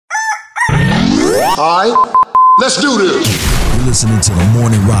All right, let's do this. You're listening to The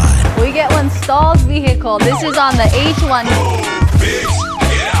Morning Ride. We get one stalled vehicle. This is on the H1. Bitch,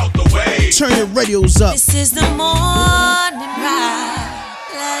 get out the way. Turn your radios up. This is the morning ride.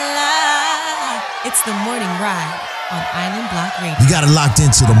 La, la. It's the morning ride on Island Block Radio. You got it locked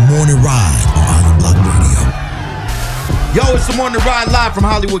into The Morning Ride on Island Block Radio. Yo, it's The Morning Ride live from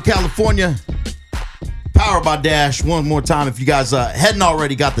Hollywood, California. Powered by Dash. One more time, if you guys hadn't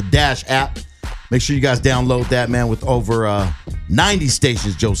already got the Dash app, make sure you guys download that, man, with over 90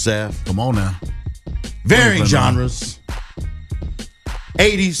 stations, Joseph. Come on now. Varying genres.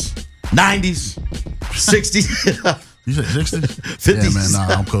 80s, 90s, 60s. You said 60s? 50s. Yeah, man, nah,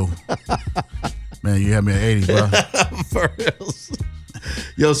 I'm cool. Man, you had me at 80s, bro. For reals.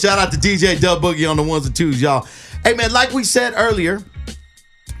 Yo, shout out to DJ Dub Boogie on the ones and twos, y'all. Hey, man, like we said earlier,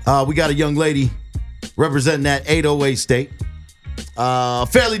 we got a young lady representing that 808 state.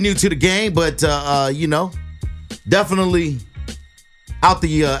 Fairly new to the game, but you know, definitely out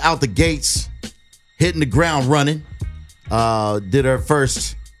the gates, hitting the ground running. Did her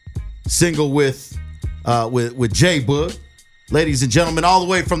first single with J Boog. Ladies and gentlemen, all the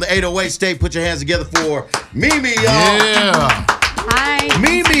way from the 808 state, put your hands together for Mimi, y'all. Yeah. Hi.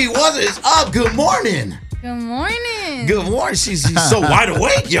 Mimi, what is up? Good morning. Good morning. Good morning. She's so wide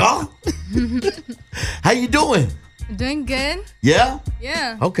awake, y'all. How you doing? Doing good? Yeah?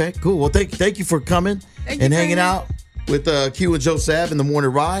 Yeah. Okay, cool. Well, thank you for coming Thank and you for hanging having out with Q and Joe Sav in the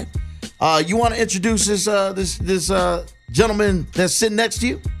morning ride. You want to introduce this gentleman that's sitting next to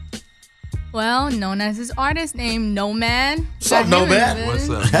you? Well, known as this artist named Nomad. What's up, Got him in Nomad? the What's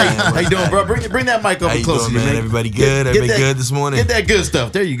building. up, man? How you doing, bro? Bring that mic How over you closer doing, to you, man? man. Everybody good? Everybody good this morning? Get that good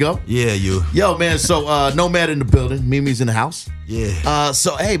stuff. There you go. Yeah, you. Yo, man. So Nomad in the building. Mimi's in the house. Yeah.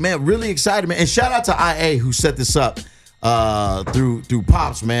 So hey, man, really excited, man. And shout out to IA who set this up through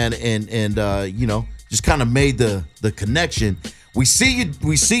Pops, man, and you know, just kind of made the connection. We see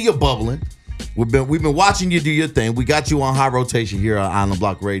you bubbling. We've been watching you do your thing. We got you on high rotation here on Island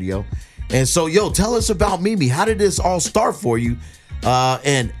Block Radio. And so, yo, tell us about Mimi. How did this all start for you?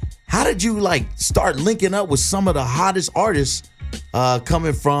 And how did you start linking up with some of the hottest artists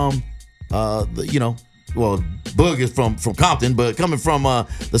coming from Boog is from Compton, but coming from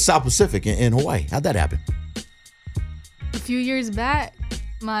the South Pacific in Hawaii. How'd that happen? A few years back,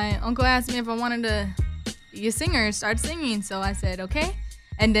 my uncle asked me if I wanted to be a singer, start singing. So I said, okay.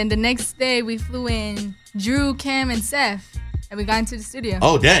 And then the next day, we flew in Drew, Cam, and Seth. And we got into the studio.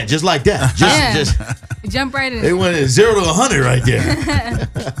 Oh, damn, just like that. We jumped right in. It went 0 to 100 right there.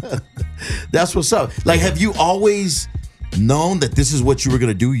 That's what's up. Have you always known that this is what you were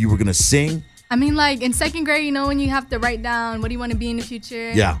going to do? You were going to sing? I mean, in second grade, you know, when you have to write down what do you want to be in the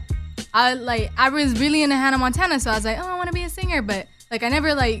future? Yeah. I was really into Hannah Montana, so I was like, oh, I want to be a singer. But, I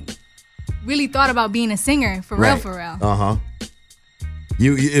never, really thought about being a singer for real. Uh-huh.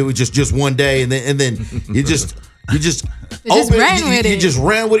 It was just one day, and then you just... You just ran with it. You just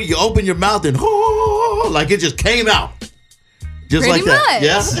ran with it. You opened your mouth and it just came out. Just Pretty like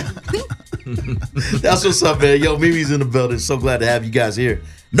that. much. Yeah. That's what's up, man. Yo, Mimi's in the building. So glad to have you guys here.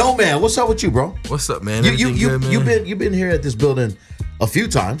 No, man. What's up with you, bro? What's up, man? Everything good, man? You've been here at this building a few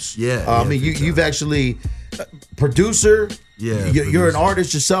times. Yeah. I mean, you've actually producer. Yeah. You're an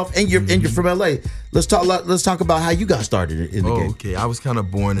artist yourself, and you're from LA. Let's talk about how you got started in the game. Okay. I was kind of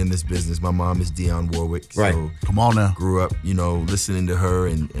born in this business. My mom is Dionne Warwick. Right. So Come on now. grew up, listening to her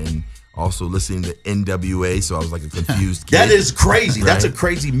and also listening to NWA. So I was like a confused kid. That is crazy. Right? That's a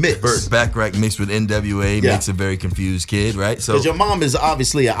crazy mix. Burt Bacharach mixed with NWA makes a very confused kid, right? So Because your mom is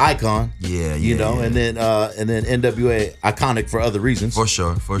obviously an icon. Yeah, You know, yeah. and then NWA iconic for other reasons. For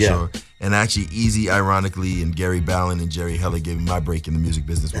sure. And actually, Easy, ironically, and Gary Ballin and Jerry Heller gave me my break in the music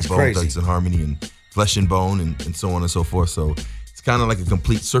business with That's Bone crazy. Thugs and Harmony and Flesh and Bone and so on and so forth. So it's kind of like a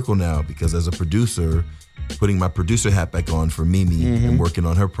complete circle now because as a producer, putting my producer hat back on for Mimi and working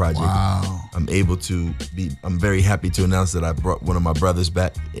on her project, Wow. I'm very happy to announce that I brought one of my brothers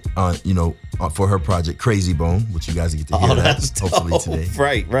back on, for her project, Crazy Bone, which you guys get to hear that's hopefully dope.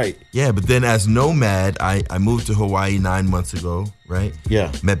 today. Right. Yeah, but then as Nomad, I moved to Hawaii 9 months ago, right?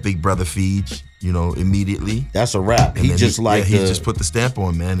 Yeah. Met Big Brother Feej, immediately. That's a wrap. And He then just he just put the stamp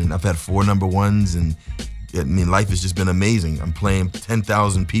on, man. And I've had 4 number ones, and I mean, life has just been amazing. I'm playing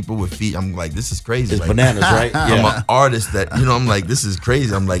 10,000 people with feet. I'm like, this is crazy. it's bananas, right? I'm an artist that, I'm like, this is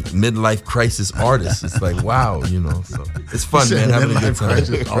crazy. I'm like midlife crisis artist. It's like, wow, so it's fun, man, having a good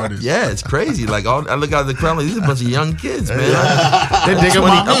time. Yeah, it's crazy. I look out the crowd, like, these are a bunch of young kids, man. They digging my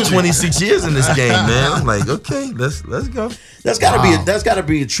I'm music. 26 years in this game, man. I'm like, okay, let's go. That's gotta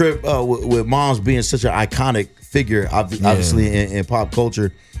be a trip with moms being such an iconic figure, obviously in pop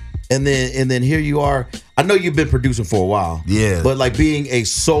culture. and then here you are. I know you've been producing for a while. Yeah. But like being a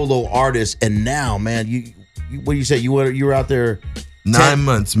solo artist, and now, man, you what do you say? You were out there 9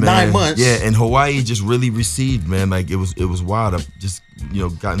 months, man. 9 months. Yeah, and Hawaii just really received, man. Like it was wild. I've just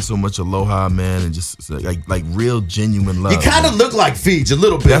gotten so much aloha, man, and just like real genuine love. You kind of look like Feej a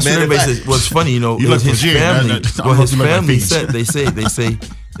little bit, That's man. what everybody says. Well, it's funny, You it was look his Fijian, family. man. Well, his You look like family Fiji.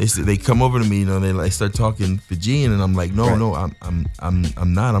 said they come over to me, they like start talking Fijian, and I'm like, no,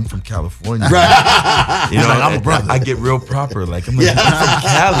 I'm not. I'm from California. Right. like, I'm a brother. I get real proper. Like I'm from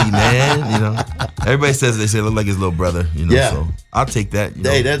Cali, man. Everybody says they say I look like his little brother. Yeah. So I'll take that.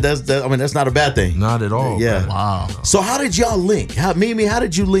 Hey, that's not a bad thing. Not at all. Yeah. man. Wow. So how did y'all link? Mimi, how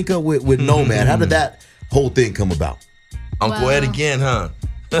did you link up with Nomad? How did that whole thing come about? Uncle Ed again, huh?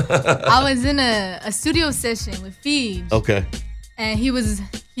 I was in a studio session with Feej. Okay. And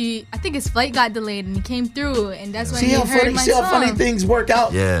I think his flight got delayed and he came through, and that's when See he how heard funny, my see how song. funny things work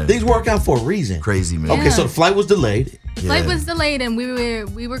out? Yeah. Things work out for a reason. Crazy, man. Okay, so the flight was delayed. Flight Yeah. was delayed, and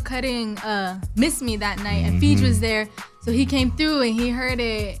we were cutting Miss Me that night, and Feej was there, so he came through and he heard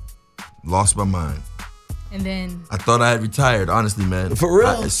it, Lost my mind. and then I thought I had retired, honestly, man. For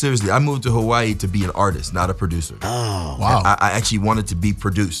real? Seriously, I moved to Hawaii to be an artist, not a producer. Oh. Wow. I actually wanted to be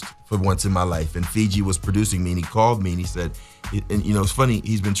produced for once in my life, and Fiji was producing me, and he called me and he said, and it's funny,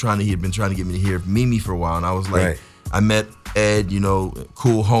 he had been trying to get me to hear Mimi for a while, and I was like, Right. I met Ed,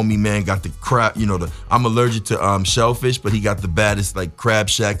 cool homie, man, got the crab, I'm allergic to shellfish, but he got the baddest like crab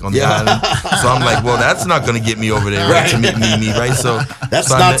shack on the island. So I'm like, well, that's not gonna get me over there, right, to meet Mimi, right? So That's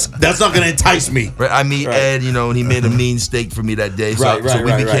so not gonna entice me. Right, I meet Ed, and he made a mean steak for me that day. So, so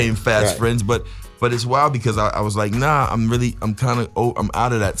we became fast friends. But it's wild because I was like, nah, I'm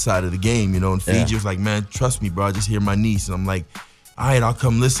out of that side of the game, And Fiji was like, man, trust me, bro. I just hear my niece, and I'm like, all right, I'll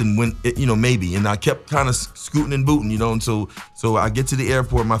come listen when maybe. And I kept kind of scooting and booting, and so I get to the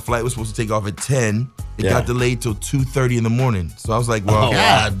airport. My flight was supposed to take off at 10. It got delayed till 2:30 in the morning. So I was like, well,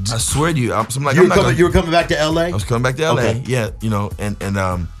 I swear to you, You were coming back to LA? I was coming back to LA, Okay.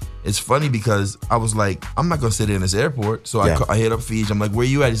 and it's funny because I was like, I'm not gonna sit in this airport. So I hit up Fiji. I'm like, where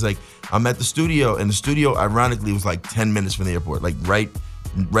you at? He's like, I'm at the studio, and the studio, ironically, was like 10 minutes from the airport, like right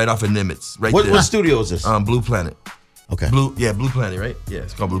off of Nimitz, right there. What studio is this? Blue Planet. Okay. Blue Planet, right? Yeah,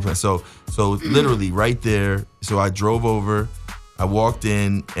 it's called Blue Planet. So literally right there. So I drove over, I walked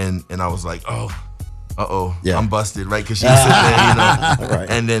in, and I was like, Yeah. I'm busted, right? Because she was sitting there, Right.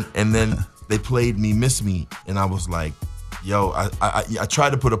 And then they played me, Miss Me, and I was like, yo, I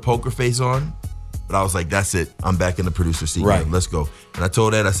tried to put a poker face on, but I was like, that's it. I'm back in the producer seat. Right. Man. Let's go. And I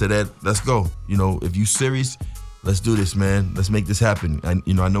told Ed, I said, Ed, let's go. If you serious, let's do this, man. Let's make this happen. I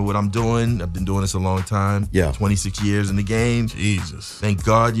know what I'm doing. I've been doing this a long time. Yeah. 26 years in the game. Jesus. Thank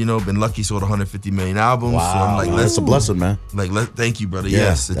God, been lucky, sold 150 million albums. Wow. So I'm like, That's a blessing, man. Thank you, brother. Yeah,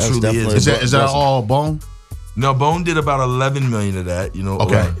 Yes, it that's truly definitely is. Is that all Bone? No, Bone did about 11 million of that,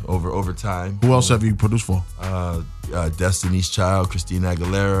 Okay. over time. Who else have you produced for? Destiny's Child, Christina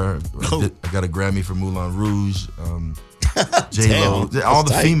Aguilera. I got a Grammy for Moulin Rouge. J-Lo, Damn, all the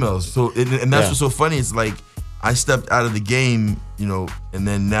that's tight. females. So and that's what's so funny. It's like I stepped out of the game, and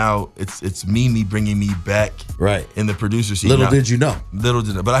then now it's Mimi bringing me back Right. in the producer seat. Little Now, did you know. Little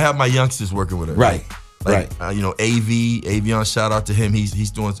did I, but I have my youngsters working with her. Right. Like Avion, shout out to him.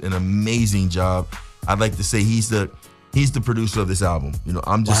 He's doing an amazing job. I'd like to say he's the producer of this album.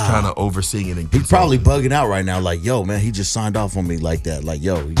 I'm just kind of overseeing it. And He's probably bugging out right now, like, yo, man, he just signed off on me like that. Like,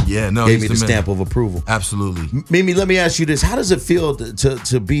 yo, he Yeah, no, gave he's me the the man. stamp of approval. Absolutely. Mimi, let me ask you this: how does it feel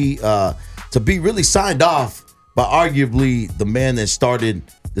to be really signed off by arguably the man that started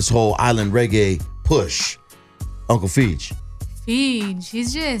this whole island reggae push, Uncle Feej? Feej, he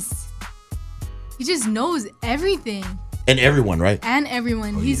just knows everything And everyone, right? and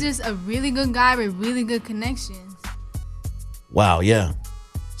everyone. He's just a really good guy with really good connections. Wow, yeah.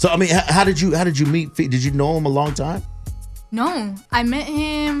 So I mean, how did you meet Feej? Did you know him a long time? No, I met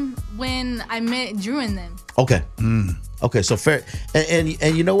him when I met Drew and them. Okay. Okay, so fair. And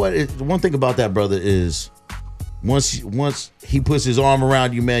you know what? One thing about that brother is once he puts his arm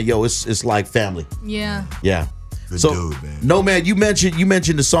around you, man, yo, it's like family. Yeah. Yeah. Good So, dude, man. no, man, you mentioned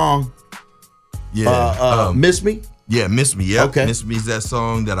the song Yeah. Miss Me? Yeah, Miss Me. Yeah. Okay. Miss Me's that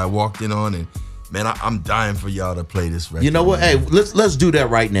song that I walked in on, and man, I'm dying for y'all to play this record. You know what? man. Hey, let's do that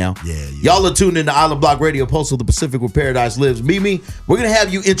right now. Yeah. Y'all are tuned into Island Block Radio, Pulse of the Pacific, where paradise lives. Mimi, we're gonna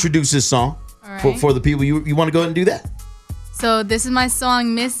have you introduce this song All right. for the people. You want to go ahead and do that? So this is my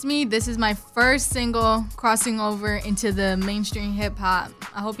song, Miss Me. This is my first single crossing over into the mainstream hip hop.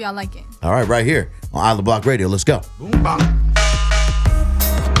 I hope y'all like it. All right, right here on Island Block Radio. Let's go. Boom, bang.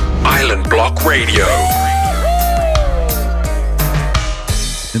 Island Block Radio.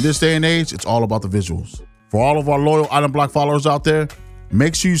 In this day and age, it's all about the visuals. For all of our loyal Island Block followers out there,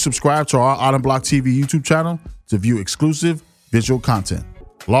 make sure you subscribe to our Island Block TV YouTube channel to view exclusive visual content.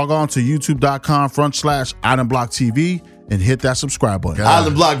 Log on to youtube.com/Island Block TV and hit that subscribe button.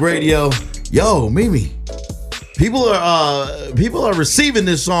 Island Block Radio. Yo, Mimi. People are receiving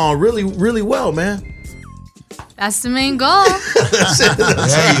this song really, really well, man. That's the main goal.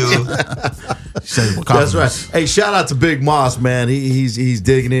 That's right. Hey, shout out to Big Moss, man. He's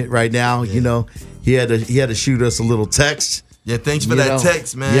digging it right now. Yeah. You know, he had to shoot us a little text. Yeah, thanks for that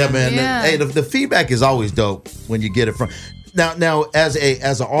text, man. Yeah, man. Yeah. Hey, the feedback is always dope when you get it from. Now, as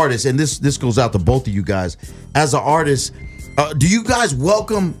an artist, and this goes out to both of you guys. As an artist, do you guys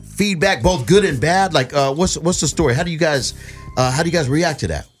welcome feedback, both good and bad? Like, what's the story? How do you guys react to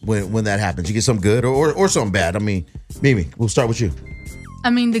that when that happens? You get something good or something bad? I mean, Mimi, we'll start with you. I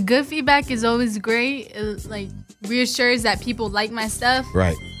mean, the good feedback is always great. It, like, reassures that people like my stuff.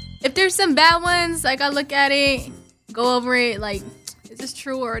 Right. If there's some bad ones, like, I look at it, go over it, like, is this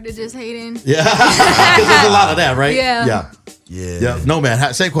true or are they just hating? Yeah, because there's a lot of that, right? Yeah. No,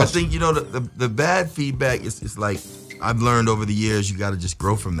 man. Same question. I think, the bad feedback is like, I've learned over the years, you got to just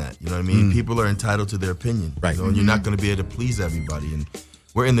grow from that. You know what I mean? People are entitled to their opinion. Right. You know, and you're not going to be able to please everybody. And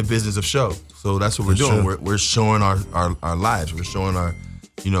we're in the business of show. So that's what we're doing. Sure. We're showing our lives. We're showing our,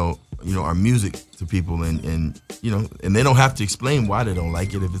 our music to people. And they don't have to explain why they don't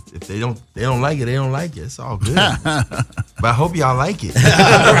like it. If they don't like it, they don't like it. It's all good. But I hope y'all like it.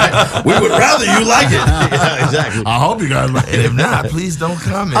 Right. We would rather you like it. Yeah, exactly. I hope you guys like it. And if not, please don't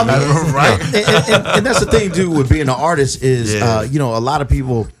comment. I mean, right. And that's the thing, too, with being an artist is, a lot of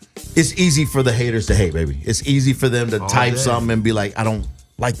people, it's easy for the haters to hate, baby. It's easy for them to type something and be like, I don't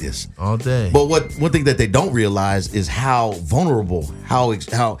like this. All day. But one thing that they don't realize is how vulnerable, how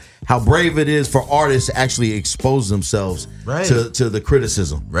brave it is for artists to actually expose themselves to the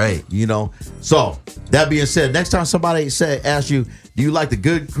criticism. Right. You know? So, that being said, next time somebody asks you, do you like the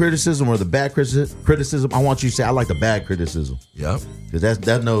good criticism or the bad criticism? I want you to say, I like the bad criticism. Yep. Because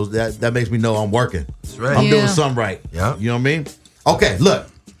that makes me know I'm working. That's right. I'm doing something right. Yep. You know what I mean? Okay, look.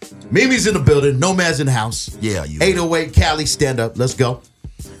 Mimi's in the building. Nomad's in the house. Yeah. 808 Cali, stand up. Let's go.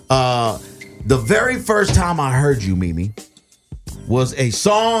 The very first time I heard you, Mimi, was a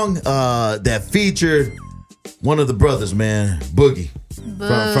song that featured one of the brothers, man, Boogie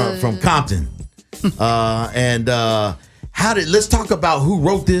from Compton. Let's talk about who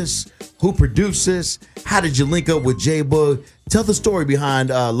wrote this, who produced this, how did you link up with J-Boog? Tell the story behind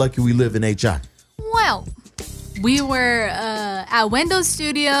Lucky We Live in HI. Well, we were at Wendell's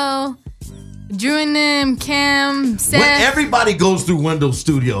studio. Drew and them, Cam, Seth. Everybody goes through Wendell's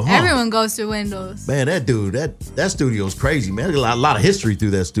studio, huh? Everyone goes through Wendell's. Man, that dude, that studio is crazy, man. There's a lot of history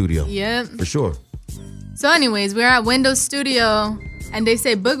through that studio. Yep. For sure. So anyways, we were at Wendell's studio, and they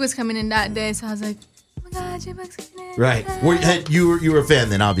said Boog was coming in that day, so I was like, oh my God, J-Boog's coming in. Right. You were a fan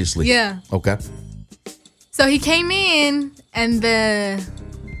then, obviously. Yeah. Okay. So he came in, and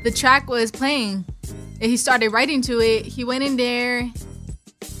the track was playing, and he started writing to it. He went in there.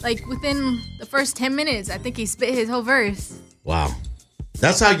 Like, within the first 10 minutes, I think he spit his whole verse. Wow.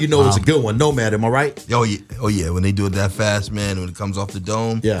 That's how you know it's a good one. Nomad, am I right? Oh yeah. When they do it that fast, man, when it comes off the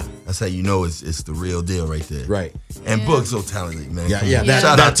dome, that's how you know it's the real deal right there. Right. And Boog's so talented, man. Yeah.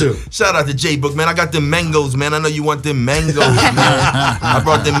 Shout out to J-Boog, man. I got them mangoes, man. I know you want them mangoes, man. I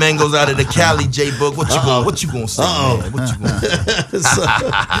brought them mangoes out of the Cali, J-Boog. What you gonna say, man? What you gonna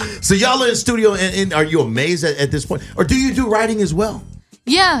say? So y'all in the studio, and are you amazed at this point, or do you do writing as well?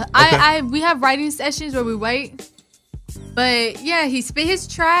 Yeah, okay. We have writing sessions where we write. But yeah, he spit his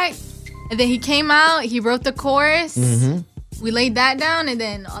track, and then he came out, he wrote the chorus. Mm-hmm. We laid that down, and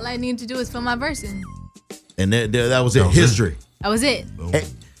then all I needed to do was fill my verse in. And that was it. History. That was it.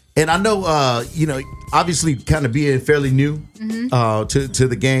 And I know, obviously, kind of being fairly new to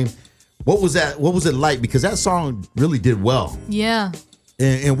the game. What was that? What was it like? Because that song really did well. Yeah.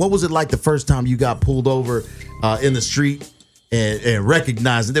 And what was it like the first time you got pulled over in the street? And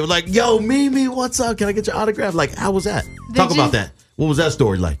recognized it. They were like, yo, Mimi, what's up? Can I get your autograph? Like, how was that? Talk about that. What was that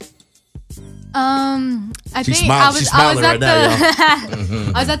story like? I She's think I was smiling at right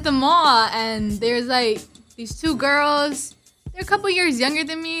now, I was at the mall, and there's like these two girls. They're a couple years younger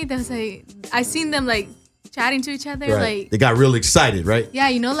than me. That was like, I seen them like chatting to each other. Right. Like, they got real excited, right? Yeah,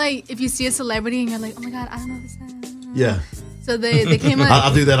 like if you see a celebrity and you're like, oh my God, I don't know this. Yeah. So they came up.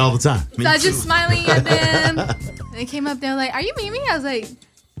 I'll do that all the time. So I was just smiling at them. They came up, they were like, are you Mimi? I was like,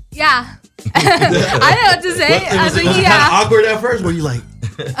 yeah. I didn't know what to say. I was like, was it kind of awkward at first? Were you like?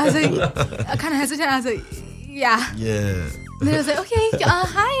 I was like, I kind of hesitant. I was like, yeah. Yeah. And then I was like, okay,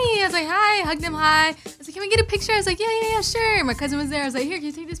 hi. I was like, hi. Hugged him, hi. I was like, can we get a picture? I was like, yeah, sure. My cousin was there. I was like, here, can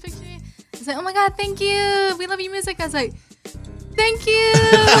you take this picture? I was like, oh my God, thank you. We love your music. I was like, thank you.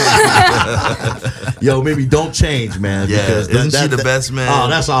 Yo, maybe don't change, man. Yeah, because isn't she the best, man? Oh,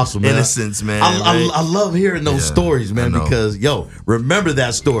 that's awesome, man. Innocence, man. I love hearing those stories, man. I know. Because remember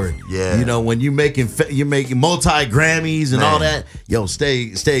that story. Yeah. You know, when you're making multi Grammys and all that. Yo,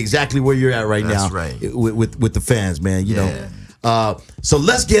 stay exactly where you're at right now. That's right. With the fans, man. You know. So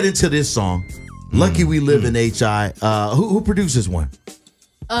let's get into this song. Lucky We Live in HI. Who produced this one?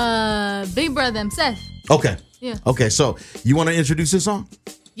 Big brother himself. Okay. Yeah. Okay, so you want to introduce this song?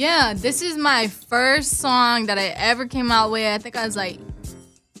 Yeah, this is my first song that I ever came out with. I think I was like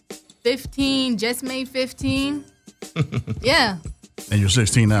 15, just made 15. Yeah. And you're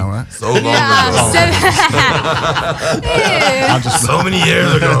 16 now, right? So long ago. Yeah. So many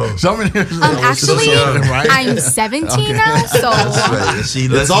years ago. So many years ago. Actually, right? I'm 17 now, so That's right. And she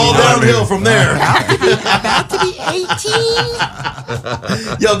lets It's all me know. downhill from there. About to be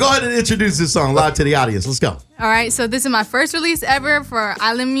 18. Yo, go ahead and introduce this song live to the audience. Let's go. all right. So this is my first release ever for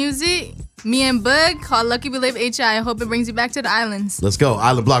Island Music. Me and Bug called Lucky We Live HI. I hope it brings you back to the islands. Let's go.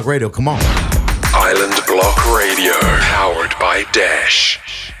 Island Block Radio. Come on. Island Block Radio, powered by Dash.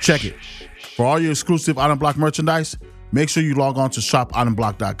 Check it. For all your exclusive Island Block merchandise, make sure you log on to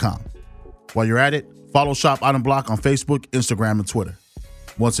shopislandblock.com. While you're at it, follow Shop Island Block on Facebook, Instagram, and Twitter.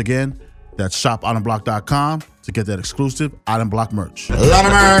 Once again, that's shopislandblock.com to get that exclusive Island Block merch. A lot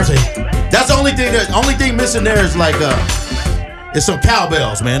of mercy. That's the only thing missing there is like it's some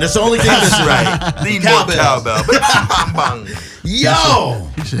cowbells, man. That's the only thing missing. Right. Need more cowbell. Bang, bang. Yo.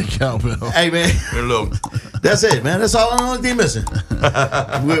 He said cowbell. Hey, man. And look, That's it, man. That's all the only thing missing.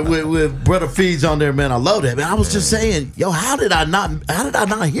 with Brother Feeds on there, man. I love that, man. I was just saying, yo, how did I not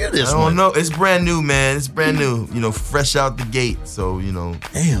hear this I one? don't know. It's brand new, man. It's brand new. You know, fresh out the gate. So, you know.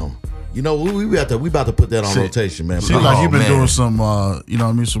 Damn. You know, we about to put that on rotation, man. Seems like you've been man. doing some,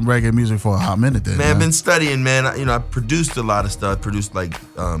 some reggae music for a hot minute there. Man, I've been studying, man. I produced a lot of stuff. I produced like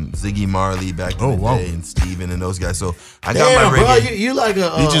Ziggy Marley back in the day and Steven and those guys. So I got Damn, my bro, reggae. you like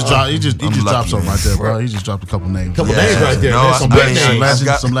a He just dropped lucky, something man. right there, bro. He just dropped a couple names. Couple names right there. No, man. Some I big mean,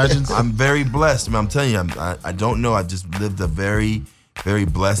 names. Some legends. I'm very blessed. Man, I'm telling you, I don't know. I just lived a very, very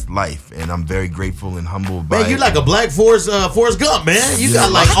blessed life, and I'm very grateful and humbled by Man, you it. like a Black Forrest Gump, man. You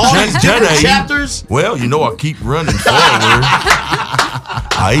got like all these Jenna, different you- chapters. Well, you know, I keep running forward.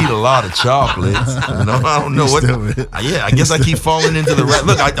 I eat a lot of chocolates. You know, I don't know what. Yeah, I guess I keep falling into the right.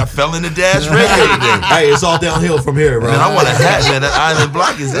 Look, I fell into Dash reggae today. Hey, it's all downhill from here, bro. Man, I want a hat, man. That Island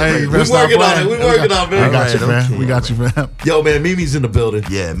Block is Hey, it. we working on it. We working on it, man. We got you, All man. right, We got you, man. Yo, man, Mimi's in the building.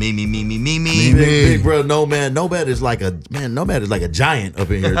 Yeah, me. Big brother, Nomad is like a giant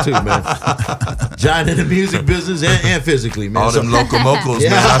up in here too, man. Giant in the music business and physically, man. All them locomocos,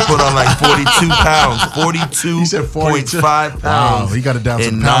 man. I put on like 42 pounds, 42.5 pounds. Wow, he got it down to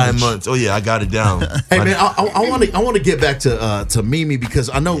in the 9 poundage. months. Oh yeah, I got it down. Hey man, I want to get back to Mimi because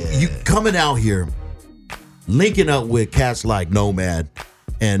I know you coming out here, linking up with cats like Nomad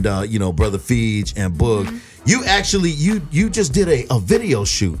and Brother Feej and Boog. You actually you just did a video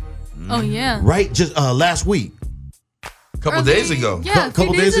shoot, Oh yeah. right? Just last week, A couple days ago. Yeah, a few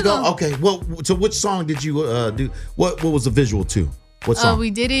couple days ago. Okay, well, so which song did you do? What was the visual to? What song? We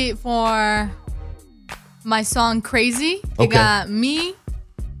did it for my song Crazy. It Okay. got me,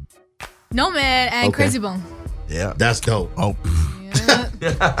 Nomad, and Okay. Crazy Bone. Yeah. That's dope. Oh, Yeah.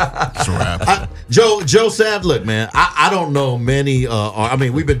 it's a wrap. Joe Sav, look, man, I don't know many.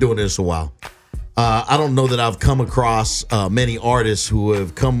 We've been doing this a while. I don't know that I've come across many artists who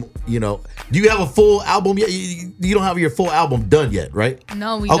have come. Do you have a full album yet? You don't have your full album done yet, right?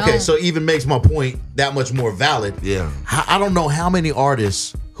 No, we Okay, don't. so even makes my point that much more valid. Yeah. I don't know how many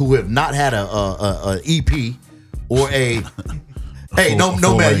artists who have not had a EP or a. Hey, no,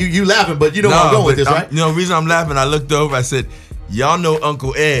 full man, length. you laughing, but you know where I'm going with this, right? You know, the reason I'm laughing, I looked over, I said, y'all know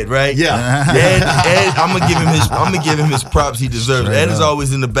Uncle Ed, right? Yeah. Ed, I'm gonna give him his props he deserves. Straight Ed is up.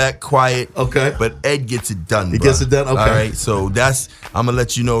 always in the back, quiet. Okay. But Ed gets it done. He bruh. gets it done? Okay. All right. So I'm gonna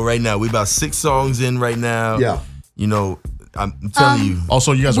let you know right now. We about 6 songs in right now. Yeah. You know, I'm telling you.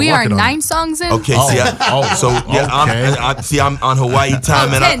 Also, you guys we are are working on 9 songs in. Okay, Oh. see, Okay. I'm on Hawaii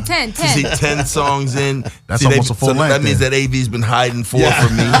time, Oh, and 10. see 10 songs in. That's See, almost a full so length that means then. that AV's been hiding 4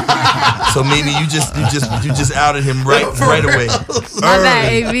 from me. So maybe you just outed him right away. My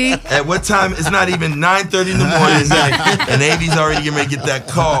bad, AV. At what time? It's not even 9:30 in the morning, and AV's already getting ready to get that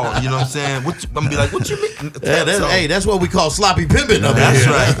call. You know what I'm saying? I'm gonna be like, what you mean? That's what we call sloppy pimping up in That's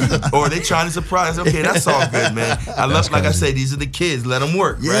here. right. Or they trying to surprise. Okay, that's all good, man. Like I say these are the kids. Let them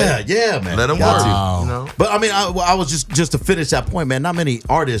work. Yeah, right? yeah, man. Let them Got work. to. You know. But I mean, I was just to finish that point, man. Not many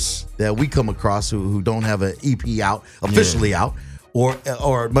artists that we come across who don't have an EP out, officially out,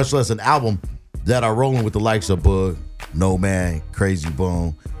 or much less an album that are rolling with the likes of Bug, No Man, Crazy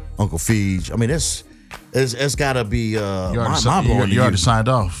Bone, Uncle Feej. I mean, it's got to be mind blowing. You already signed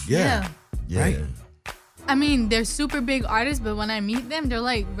off. Yeah. Right. I mean, they're super big artists, but when I meet them, they're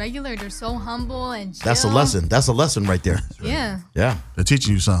like regular. They're so humble and chill. That's a lesson. That's a lesson right there. Yeah. Yeah. They're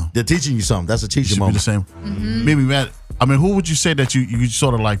teaching you something. They're teaching you something. That's a teaching Should moment. be the same. Mm-hmm. Maybe, man. I mean, who would you say that you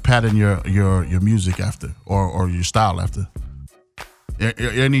sort of like pattern your music after, or your style after?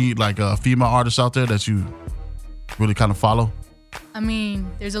 Any like female artists out there that you really kind of follow? I mean,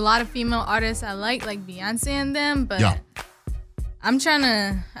 there's a lot of female artists I like Beyonce and them, but Yeah. I'm trying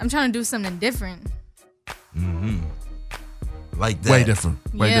to do something different. Like that. Way different.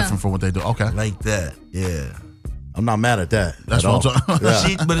 Way Yeah. different from what they do. Okay. Like that. Yeah. I'm not mad at that. That's at what I'm all. talking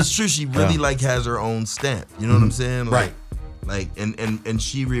Yeah. But it's true. She really has her own stamp. You know what I'm saying? Right. Like, and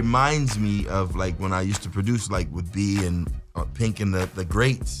she reminds me of like when I used to produce like with B and Pink and the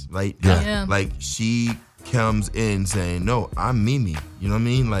greats. Like, Yeah. like she comes in saying, "No, I'm Mimi." You know what I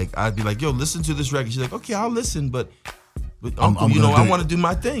mean? Like I'd be like, "Yo, listen to this record." She's like, "Okay, I'll listen, but Uncle, I'm you know, gonna I do- want to do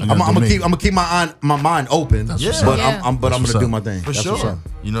my thing." I'm gonna keep my mind open, That's Yeah. what's but up. I'm That's what's gonna do up. my thing. For That's what's sure. up.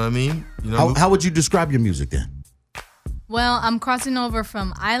 You know what I mean? You know How would you describe your music then? Well, I'm crossing over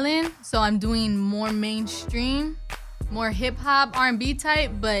from Island, so I'm doing more mainstream, more hip hop, R&B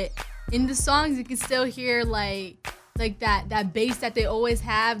type, but in the songs you can still hear like that bass that they always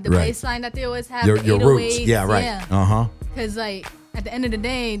have, the Right. bass line that they always have, Your the roots. 808s, Yeah, right. Yeah. Cause like at the end of the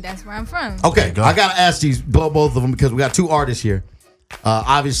day, that's where I'm from. Okay, go. I gotta ask these both of them because we got two artists here.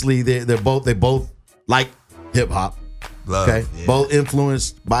 Obviously, they both like hip hop. Love, Okay, yeah. both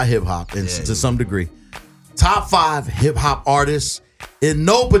influenced by hip hop and to some degree. Top 5 hip hop artists in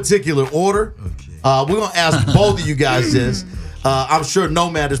no particular order. Okay. We're gonna ask both of you guys this. I'm sure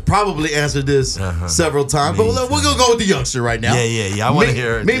Nomad has probably answered this several times, but we're gonna go with the youngster right now. Yeah. I want to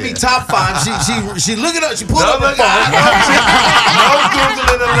hear it. Mimi, yeah. top 5. She looking up. She pulled No, up her look, phone. no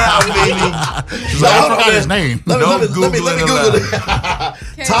Googling allowed, baby. She's like, I forgot his name. Let me Googling Google it.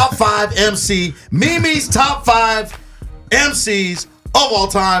 Okay. Top 5 MC. Mimi's top 5 MCs of all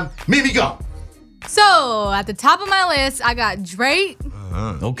time. Mimi, go. So at the top of my list, I got Drake. You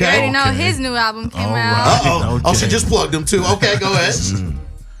already Okay. know his new album came All out. right. Uh-oh. Okay. Oh, she just plugged him too. Okay, go ahead.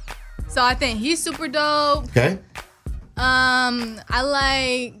 So I think he's super dope. Okay. I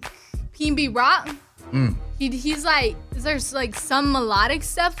like PNB Rock. He's like, there's like some melodic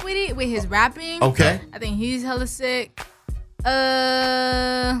stuff with it, with his rapping. Okay. I think he's hella sick.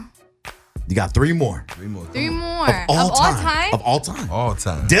 You got 3 more. Three more. Of all time. Of all time. All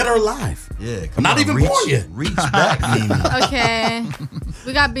time. Dead or alive. Yeah. Come Not on, even reach, born yet. Reach back, Mimi. Okay.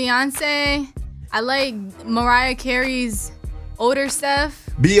 We got Beyonce. I like Mariah Carey's older stuff.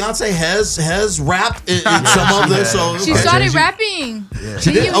 Beyonce has rapped in some of this. So She okay. started rapping.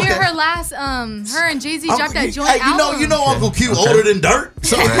 She Did did? you hear Okay. her last? Her and Jay-Z dropped that joint Hey, album. you know Uncle Q older than dirt.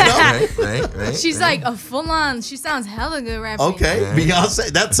 So you know. Right. She's like a full-on. She sounds hella good rapping. Okay, Right. Beyonce.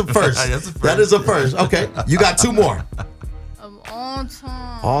 That's a first. That's a first. That is a first. Okay, you got 2 more. Of all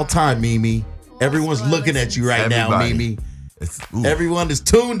time. All time, Mimi. Everyone's do I looking at you right now, Everybody. Mimi. Ooh. Everyone is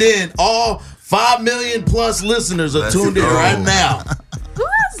tuned in. All 5 million plus listeners are Let's tuned in go. right now. Who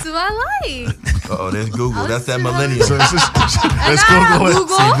else do I like? Uh-oh, there's Google. That's that Listen, millennial. Let's Nah, Google it.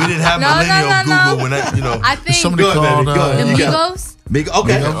 Google. See, we didn't have No, millennial no. Google when that, you know. I think Somebody Good, called baby, good. the You got- Migos.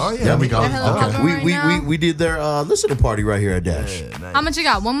 Okay. Migos? Oh, yeah, Migos. Migos. They're hella Okay. popular right now. We did their listening party right here at Dash. Yeah, nice. How much you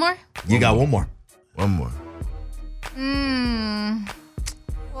got? One more? You got 1 more. One more.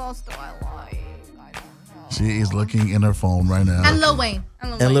 Who else do I like? I don't know. She is looking in her phone right now. And Lil Wayne.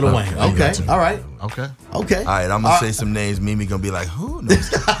 And Lil Wayne. I Okay. got you. All right. Okay. Okay. All right, I'm gonna say some names. Mimi gonna be like, who? No,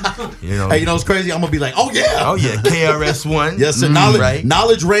 you know. Hey, you know what's crazy? I'm gonna be like, oh yeah. Oh yeah, KRS-One. Yes, sir. Knowledge, right.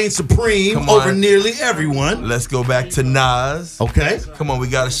 knowledge reigns supreme Come on. over nearly everyone. Let's go back to Nas. Okay. Come on, we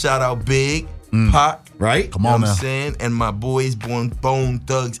gotta shout out Big, Pac. Right. Come You know on what now. I'm saying? And my boys, Bone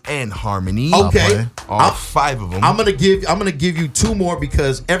Thugs, and Harmony. Okay. All 5 of them. I'm gonna give you 2 more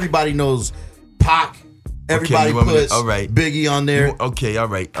because everybody knows Pac. Everybody you want me to- puts all right. Biggie on there. Okay, all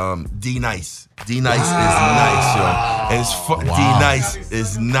right. D Nice. D Nice is nice, yo. And it's D Nice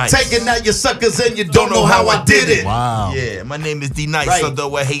is nice. Taking out your suckers and you don't know how I did it. Wow. Yeah, my name is D Nice, Right.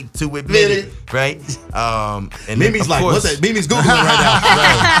 although I hate to admit it. Right? And then, Mimi's of like, course, what's that? Mimi's Googling right now.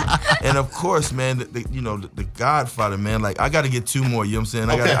 Right. And of course, man, the Godfather, man. Like, I got to get 2 more. You know what I'm saying?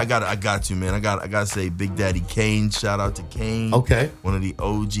 Okay. I got to, man. I got to say, Big Daddy Kane. Shout out to Kane. Okay. One of the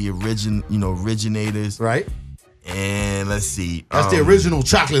OG originators. Right. And let's see. That's the original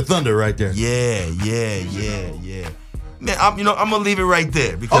Chocolate Thunder right there. Yeah. Man, I'm gonna leave it right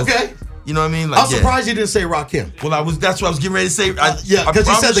there because. Okay. You know what I mean? Like, I'm surprised you didn't say Rakim. Well, that's what I was getting ready to say. Because you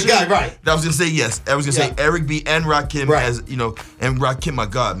said the guy, right? I was gonna say yes. I was gonna say Eric B and Rakim as and Rakim. My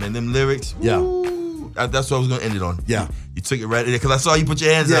God, man, them lyrics. Woo, that's what I was gonna end it on. Yeah, you took it right there because I saw you put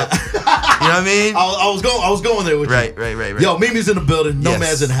your hands up. You know what I mean? I was going there with you. Right. Yo, Mimi's in the building. No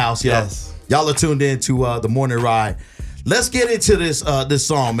Man's in the house. Yo. Yes. Y'all are tuned in to the Morning Ride. Let's get into this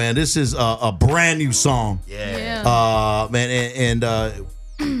song, man. This is a brand new song. Yeah. Man, and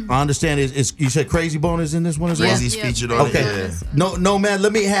I understand it's you said Crazy Bone is in this one as well? Crazy's featured on it. Okay. No, man,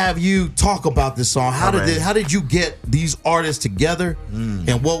 let me have you talk about this song. How did you get these artists together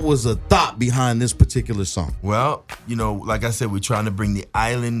and what was the thought behind this particular song? Well, like I said, we're trying to bring the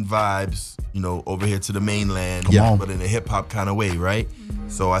island vibes, over here to the mainland, but in a hip hop kind of way, right?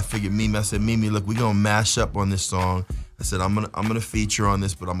 So I figured I said, Mimi, look, we're gonna mash up on this song. I said, I'm gonna feature on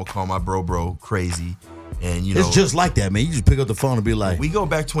this, but I'm gonna call my bro Crazy. And it's just like that, man. You just pick up the phone and be like, we go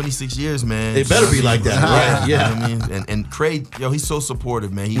back 26 years, man. It better be like that, right? Yeah. You know what I mean? And Craig, he's so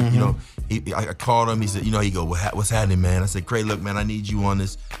supportive, man. I called him. He said, he go, what's happening, man? I said, Craig, look, man, I need you on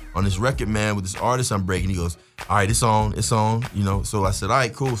this record, man, with this artist I'm breaking. He goes, all right, it's on. So I said, all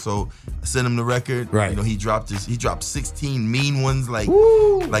right, cool. So I sent him the record. Right. He dropped 16 mean ones like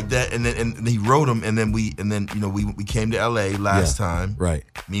that, and then he wrote them, and then we came to LA last time. Right.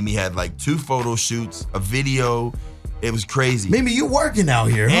 Mimi had like 2 photo shoots, a video. It was crazy. Mimi, you working out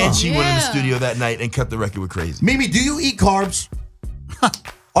here, huh? And she went in the studio that night and cut the record with Crazy. Mimi, do you eat carbs?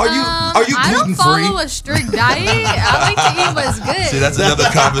 Are you gluten-free? I don't follow a strict diet. I like to eat what's good. See, that's another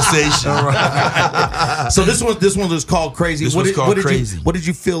conversation. So this one was called Crazy. Crazy. What did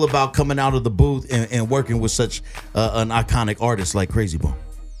you feel about coming out of the booth and working with such an iconic artist like Crazy Bone?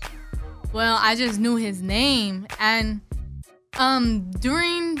 Well, I just knew his name, and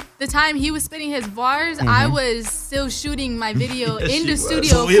during the time he was spitting his bars, I was still shooting my video in the studio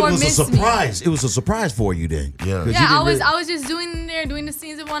so for it was Miss a surprise. Me. It was a surprise for you then. Yeah. Yeah, I was just doing the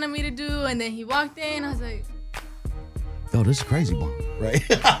scenes he wanted me to do, and then he walked in. I was like, "Oh, this is Crazy Bone, right?"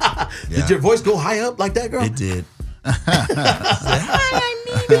 Did your voice go high up like that, girl? It did. I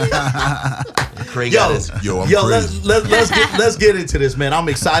need it. Craig got this. I'm crazy. Let's get into this, man. I'm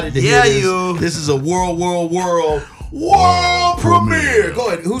excited to hear this. This is a world premiere. Go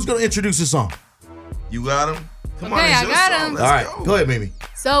ahead. Who's gonna introduce the song? You got him? Come Okay, on, it's I your got song. him. Let's All right, go ahead, Mimi.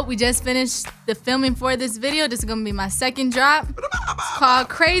 So we just finished the filming for this video. This is gonna be my second drop. It's called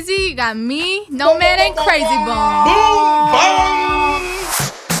Crazy. You got me, No Man, and Crazy Bone.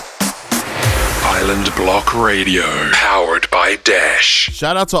 Island Block Radio, powered by Dash.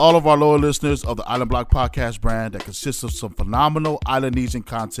 Shout out to all of our loyal listeners of the Island Block Podcast brand that consists of some phenomenal Islandesian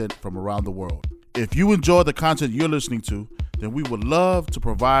content from around the world. If you enjoy the content you're listening to, then we would love to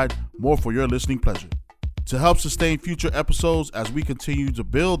provide more for your listening pleasure. To help sustain future episodes as we continue to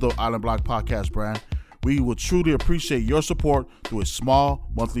build the Island Block Podcast brand, we would truly appreciate your support through a small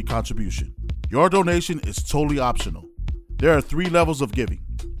monthly contribution. Your donation is totally optional. There are 3 levels of giving: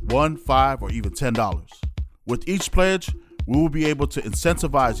 $1, $5, or even $10. With each pledge, we will be able to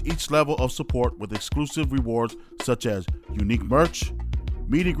incentivize each level of support with exclusive rewards such as unique merch,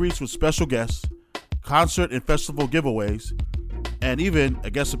 meet and greets with special guests, concert and festival giveaways, and even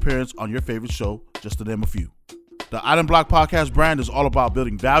a guest appearance on your favorite show, just to name a few. The Island Block Podcast brand is all about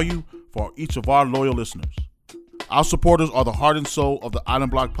building value for each of our loyal listeners. Our supporters are the heart and soul of the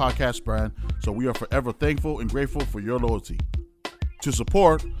Island Block Podcast brand, so we are forever thankful and grateful for your loyalty. To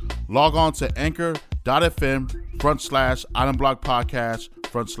support, log on to anchor.fm/Island Block Podcast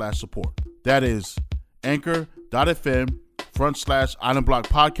 /support. That is anchor.fm/Island Block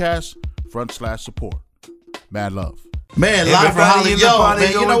Podcast /support. Mad love. Man, live from Hollywood. Yo,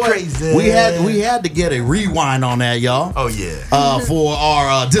 man, you know what? Crazy. We had to get a rewind on that, y'all. Oh yeah. For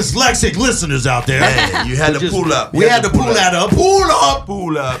our dyslexic listeners out there. Man, you had to pull up. We had to pull that up. Pull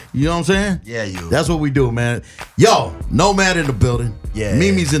up. You know what I'm saying? Yeah, you. That's what we do, man. Yo, Nomad in the building. Yeah.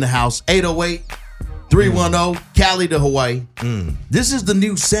 Mimi's in the house. 808-310, Cali to Hawaii. This is the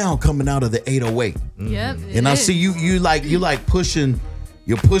new sound coming out of the 808. Yep. And I see you like pushing.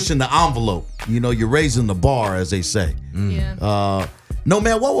 You're pushing the envelope. You're raising the bar, as they say. Yeah. No,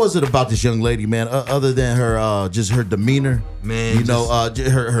 man, what was it about this young lady, man, other than her just her demeanor? Man,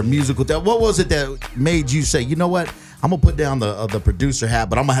 her musical. What was it that made you say, you know what? I'm going to put down the producer hat,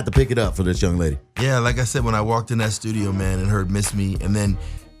 but I'm going to have to pick it up for this young lady. Yeah, like I said, when I walked in that studio, man, and heard Miss Me, and then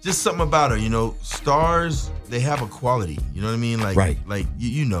just something about her, stars, they have a quality. You know what I mean? Like, right. Like,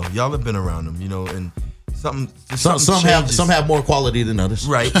 y'all have been around them, and Some have more quality than others.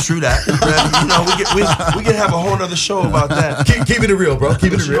 Right, true that. You know, we can have a whole other show about that. Keep it real, bro.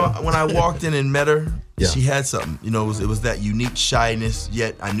 Keep it real. When I walked in and met her, Yeah. she had something. You know, it was that unique shyness.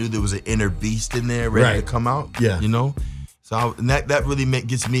 Yet I knew there was an inner beast in there ready to come out. Yeah. You know. So that really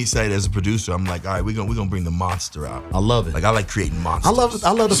gets me excited as a producer. I'm like, all right, we're gonna bring the monster out. I love it. Like I like creating monsters.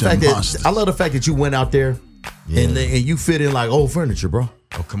 I love the fact that you went out there and you fit in like old furniture, bro.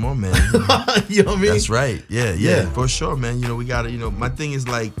 Oh, come on, man. You know what I mean? That's right. Yeah, for sure, man. You know, we gotta, my thing is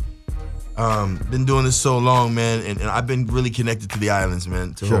like, been doing this so long, man, and I've been really connected to the islands,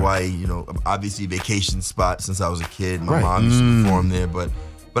 man, to Hawaii, obviously vacation spot since I was a kid. My mom used to perform there, but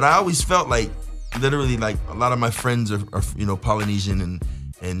I always felt like, literally, like a lot of my friends are Polynesian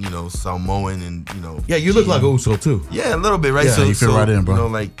and Samoan and Yeah, you look like Uso too. Yeah, a little bit, right? Yeah, so you fit right in, bro.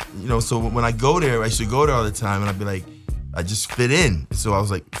 So when I go there, I used to go there all the time, and I'd be like, I just fit in. So I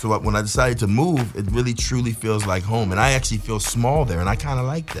was like, when I decided to move, it really truly feels like home, and I actually feel small there, and I kind of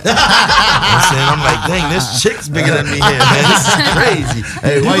like that. I'm like, dang, this chick's bigger than me here, man. This is crazy.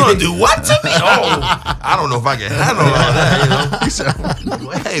 Hey, you gonna do what to me? Oh, I don't know if I can handle all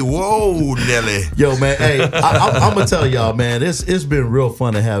that. Hey, whoa, Nelly. Yo, man. Hey, I'm gonna tell y'all, man. It's been real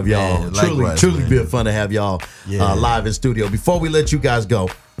fun to have y'all. Yeah, truly been fun to have y'all live in studio. Before we let you guys go.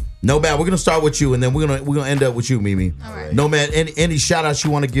 Nomad, we're gonna start with you, and then we're gonna end up with you, Mimi. All right. Nomad, any shout outs you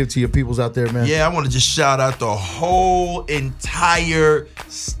want to give to your peoples out there, man? Yeah, I want to just shout out the whole entire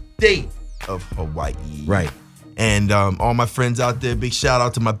state of Hawaii. Right. And all my friends out there, big shout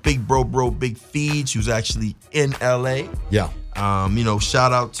out to my big bro, Big Feed, who's actually in LA. Yeah.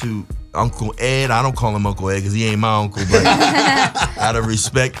 Shout out to Uncle Ed. I don't call him Uncle Ed because he ain't my uncle, but out of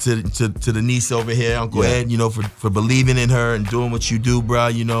respect to the niece over here, Uncle Ed, for believing in her and doing what you do, bro.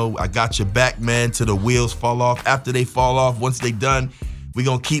 I got your back, man, till the wheels fall off. After they fall off, once they done, we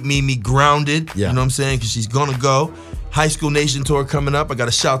gonna keep Mimi grounded. Yeah. You know what I'm saying? Because she's gonna go. High School Nation tour coming up. I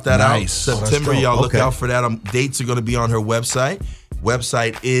gotta shout that out. September, y'all look out for that. Dates are gonna be on her website.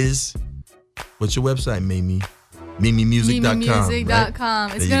 Website is, what's your website, Mimi? MimiMusic.com. MimiMusic.com.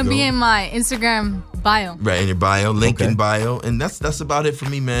 Right? It's going to be in my Instagram bio. Right, in your bio. Link in bio. And that's about it for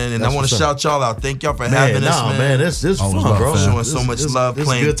me, man. And I want to shout y'all out. Thank y'all for having us, man. This is fun, bro. Showing so much love,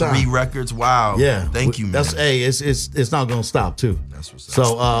 playing 3 records. Wow. Yeah. Thank you, man. It's not going to stop, too. That's what's up.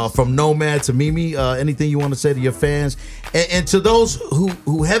 So from Nomad to Mimi, anything you want to say to your fans? And to those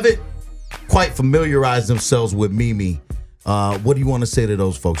who haven't quite familiarized themselves with Mimi, what do you want to say to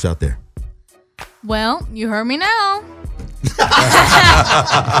those folks out there? Well, you heard me now.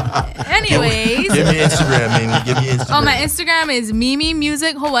 Anyways. Give me Instagram, Mimi. Give me Instagram. Oh, my Instagram is Mimi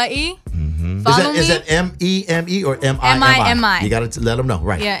Music Hawaii. Follow me. Is that M-E-M-E or M-I-M-I? M-I-M-I. You got to let them know,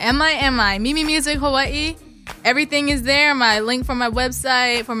 right? Yeah, M-I-M-I. Mimi Music Hawaii. Everything is there. My link for my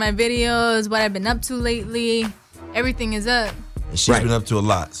website, for my videos, what I've been up to lately. Everything is up. And she's been up to a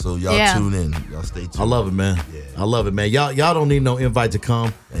lot, so y'all tune in. Y'all stay tuned. I love it, man. Yeah. I love it, man. Y'all don't need no invite to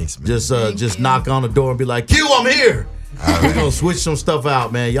come. Thanks, man. Just knock on the door and be like, Q, I'm here. We're gonna switch some stuff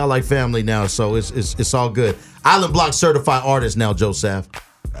out, man. Y'all like family now, so it's all good. Island Block certified artist now, Joseph.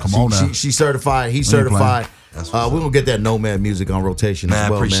 Come on now. She's certified. He's certified. We're gonna get that Nomad music on rotation as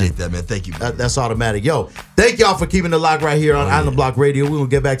well, I appreciate that, man. Thank you. That's automatic. Yo, thank y'all for keeping the lock right here on Island Block Radio. We're gonna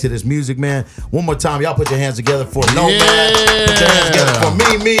get back to this music, man. One more time, y'all put your hands together for Nomad. Put your hands together for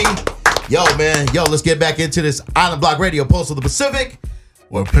Mimi. Yo, man. Yo, let's get back into this Island Block Radio, Pulse of the Pacific,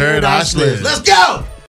 Where paradise lives. Let's go.